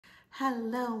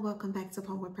Hello, welcome back to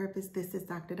Poem with Purpose. This is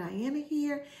Dr. Diana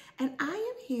here, and I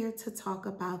am here to talk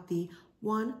about the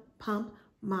One Pump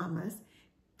Mamas,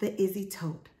 the Izzy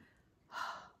Tote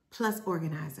plus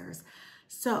organizers.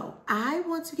 So I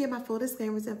want to get my full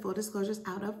disclaimers and full disclosures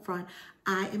out up front.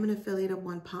 I am an affiliate of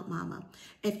One Pump Mama.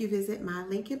 If you visit my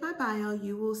link in my bio,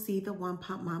 you will see the One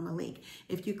Pump Mama link.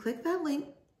 If you click that link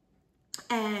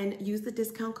and use the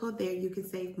discount code there, you can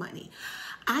save money.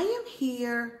 I am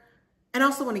here and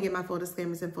also want to get my full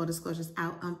disclaimers and full disclosures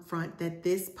out up front that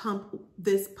this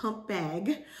pump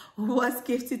bag was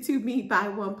gifted to me by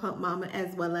One Pump Mama,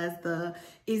 as well as the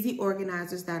Izzy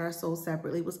organizers that are sold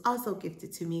separately was also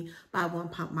gifted to me by One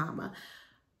Pump Mama.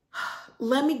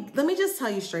 Let me just tell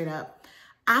you straight up,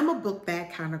 I'm a book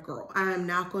bag kind of girl. I'm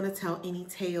not going to tell any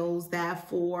tales that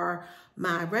for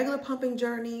my regular pumping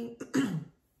journey,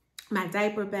 my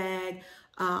diaper bag,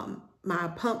 my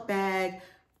pump bag,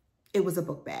 it was a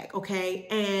book bag, okay?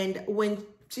 And when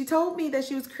she told me that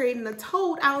she was creating a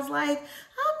tote, I was like,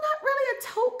 I'm not really a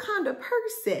tote kind of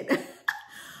person.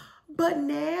 But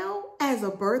now, as a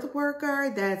birth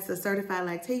worker, that's a certified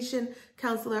lactation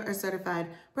counselor, a certified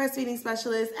breastfeeding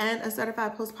specialist, and a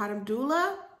certified postpartum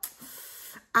doula,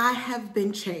 I have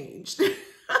been changed.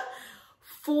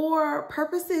 For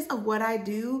purposes of what I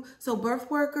do, so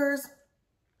birth workers,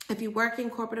 if you work in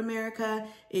corporate America,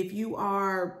 if you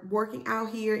are working out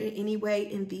here in any way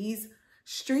in these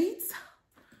streets,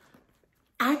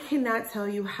 I cannot tell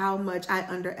you how much I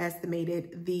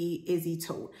underestimated the Izzy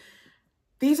tote.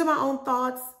 These are my own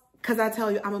thoughts because I tell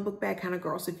you, I'm a book bag kind of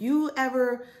girl. So if you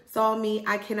ever saw me,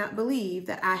 I cannot believe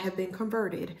that I have been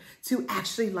converted to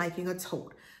actually liking a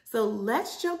tote. So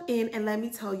let's jump in and let me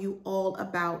tell you all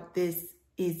about this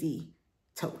Izzy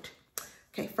tote.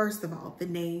 Okay, first of all, the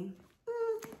name.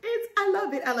 I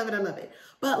love it. I love it. I love it.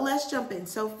 But let's jump in.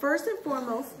 So first and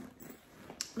foremost,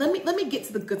 let me get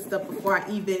to the good stuff before I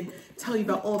even tell you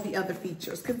about all the other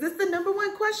features, because this is the number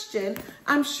one question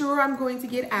I'm sure I'm going to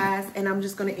get asked, and I'm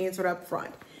just going to answer it up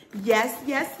front. Yes,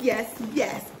 yes, yes,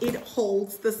 yes. It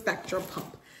holds the Spectra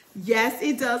pump. Yes,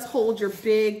 it does hold your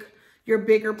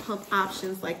bigger pump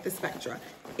options like the Spectra.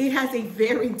 It has a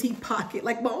very deep pocket.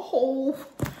 Like my whole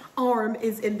arm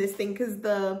is in this thing because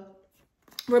the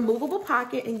removable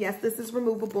pocket, and yes, this is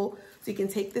removable, so you can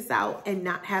take this out and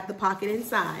not have the pocket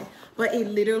inside, but it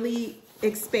literally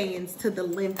expands to the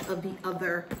length of the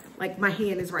other, like my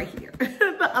hand is right here,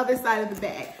 the other side of the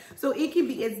bag. So it can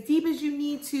be as deep as you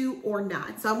need to or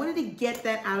not. So I wanted to get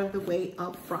that out of the way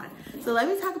up front. So let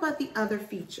me talk about the other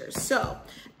features. So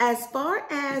as far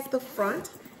as the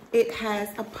front, it has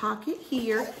a pocket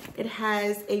here. It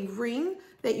has a ring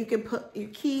that you can put your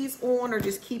keys on or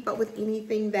just keep up with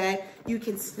anything that you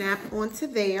can snap onto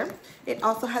there. It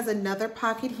also has another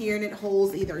pocket here, and it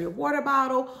holds either your water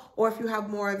bottle, or if you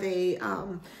have more of a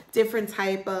different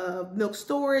type of milk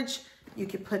storage, you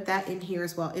can put that in here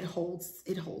as well. It holds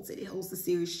it. It holds the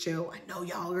Series Chill. I know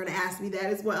y'all are gonna ask me that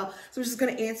as well. So we're just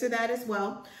gonna answer that as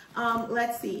well.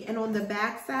 Let's see, and on the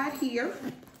back side here,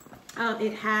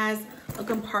 it has a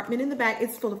compartment in the back.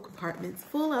 It's full of compartments,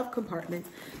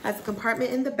 has a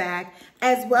compartment in the back,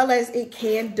 as well as it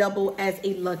can double as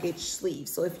a luggage sleeve.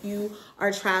 So if you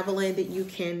are traveling, that you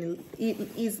can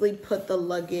easily put the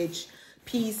luggage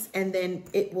piece, and then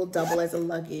it will double as a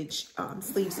luggage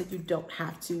sleeve, so you don't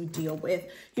have to deal with,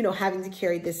 you know, having to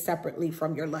carry this separately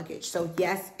from your luggage. So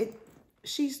yes,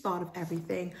 she's thought of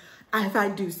everything, if I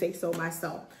do say so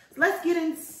myself. Let's get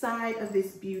inside of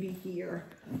this beauty here.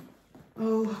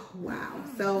 Oh, wow.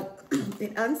 So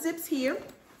it unzips here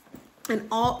and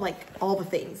all the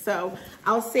things. So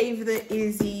I'll save the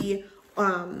Izzy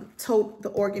tote, the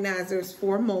organizers,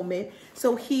 for a moment.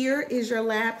 So here is your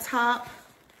laptop.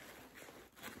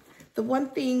 The one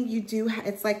thing you do,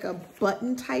 it's like a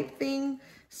button type thing.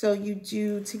 So you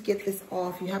do, to get this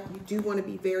off, you do want to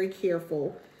be very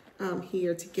careful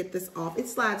here to get this off. It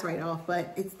slides right off,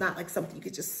 but it's not like something you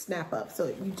could just snap up. So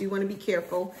you do want to be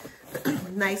careful.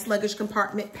 Nice luggage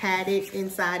compartment, padded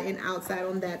inside and outside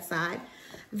on that side.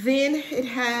 Then it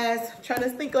has, trying to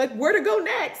think like where to go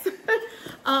next.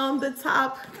 The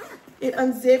top, it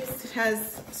unzips, it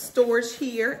has storage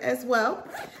here as well.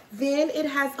 Then it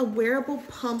has a wearable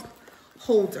pump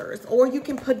holders, or you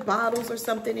can put bottles or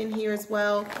something in here as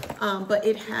well. But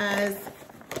it has,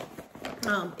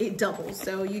 it doubles,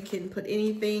 so you can put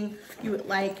anything you would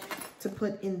like to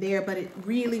put in there, but it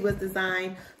really was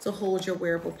designed to hold your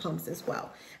wearable pumps as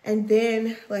well. And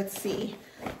then let's see,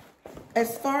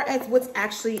 as far as what's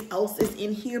actually else is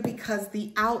in here, because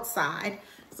the outside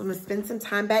So I'm gonna spend some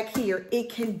time back here. It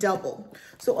can double.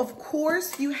 So of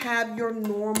course you have your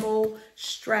normal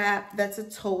strap that's a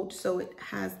tote. So it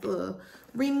has the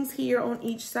rings here on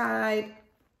each side.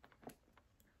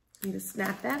 You just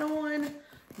snap that on,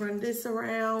 run this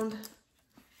around,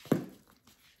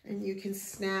 and you can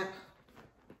snap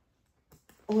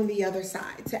on the other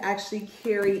side to actually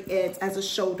carry it as a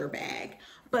shoulder bag.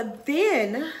 But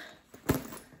then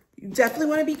you definitely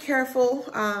want to be careful,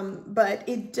 but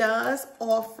it does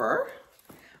offer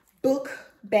book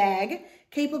bag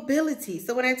capability.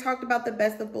 So when I talked about the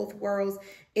best of both worlds,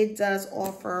 it does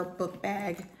offer book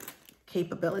bag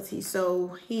capability.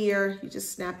 So here you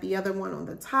just snap the other one on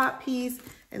the top piece,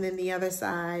 and then the other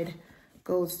side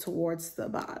goes towards the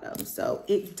bottom. So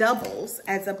it doubles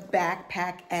as a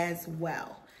backpack as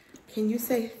well. Can you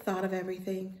say thought of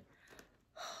everything?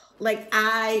 Like,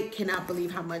 I cannot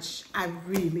believe how much I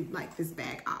really like this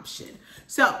bag option.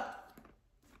 So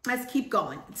let's keep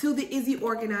going to the Izzy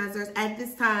organizers. At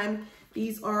this time,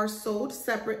 these are sold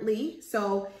separately.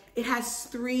 So it has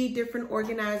 3 different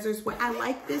organizers. Where I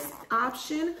like this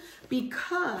option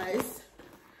because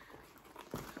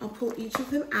I'll pull each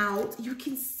of them out. You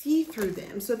can see through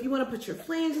them. So if you want to put your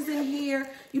flanges in here,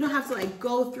 you don't have to like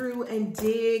go through and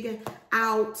dig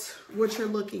out what you're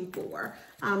looking for.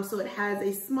 So it has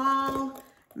a small,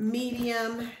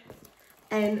 medium,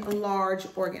 and a large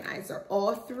organizer.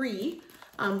 All 3,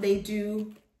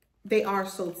 they are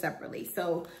sold separately.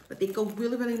 So, but they go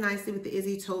really, really nicely with the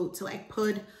Izzy tote to like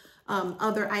put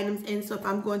other items in. So if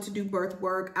I'm going to do birth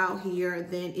work out here,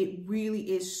 then it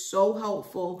really is so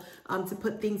helpful to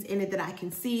put things in it that I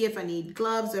can see if I need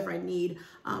gloves, if I need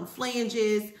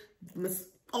flanges,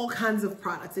 all kinds of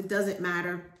products. It doesn't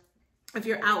matter. If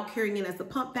you're out carrying it as a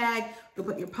pump bag, you'll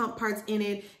put your pump parts in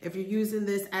it. If you're using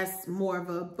this as more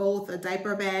of both a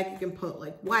diaper bag, you can put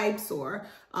like wipes or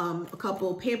a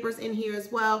couple Pampers in here as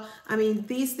well. I mean,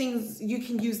 these things, you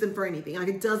can use them for anything. Like,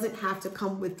 it doesn't have to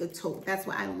come with the tote. That's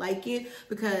why I like it,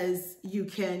 because you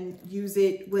can use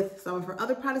it with some of her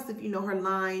other products. If you know, her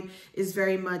line is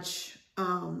very much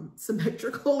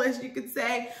symmetrical, as you could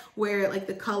say, where like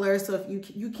the color, so if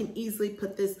you can easily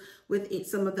put this with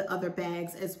some of the other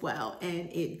bags as well,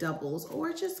 and it doubles, or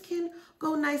it just can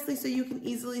go nicely so you can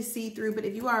easily see through. But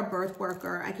if you are a birth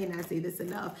worker, I cannot say this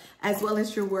enough, as well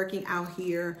as you're working out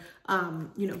here,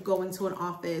 you know, going to an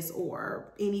office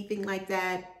or anything like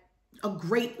that, don't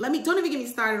even get me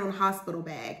started on hospital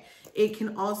bag. It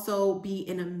can also be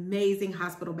an amazing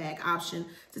hospital bag option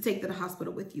to take to the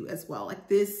hospital with you as well. Like,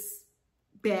 this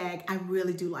bag, I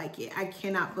really do like it. I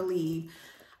cannot believe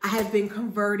I have been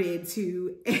converted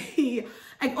to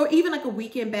or even like a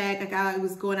weekend bag. Like, I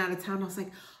was going out of town, I was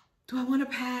like, do I want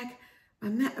to pack my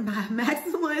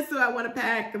maximalist? Do I want to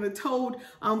pack the tote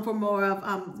for more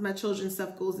of my children's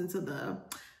stuff goes into the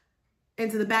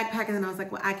backpack? And then I was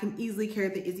like, well, I can easily carry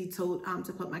the Izzy tote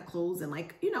to put my clothes in,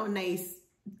 like, you know, a nice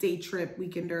day trip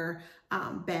weekender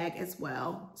bag as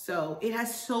well. So it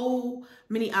has so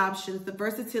many options. The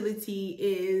versatility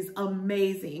is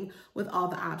amazing with all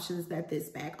the options that this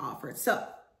bag offers. So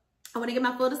I want to get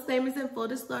my full disclaimers and full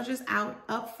disclosures out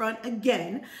up front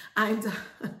again. I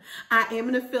am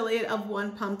an affiliate of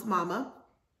One Pumped Mama.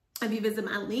 If you visit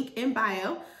my link in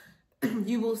bio,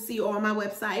 you will see on my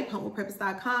website,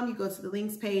 pumpwithpurpose.com, you go to the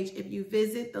links page. If you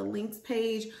visit the links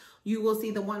page, you will see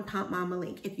the One Pump Mama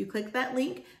link. If you click that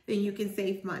link, then you can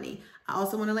save money. I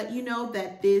also want to let you know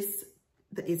that the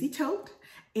Izzy tote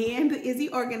and the Izzy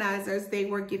organizers, they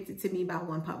were gifted to me by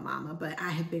One Pump Mama, but I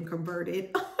have been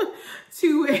converted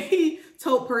to a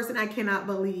tote person. I cannot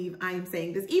believe I am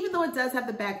saying this, even though it does have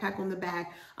the backpack on the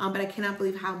back, but I cannot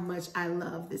believe how much I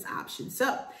love this option.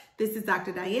 So this is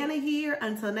Dr. Diana here.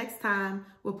 Until next time,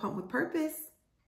 we'll pump with purpose.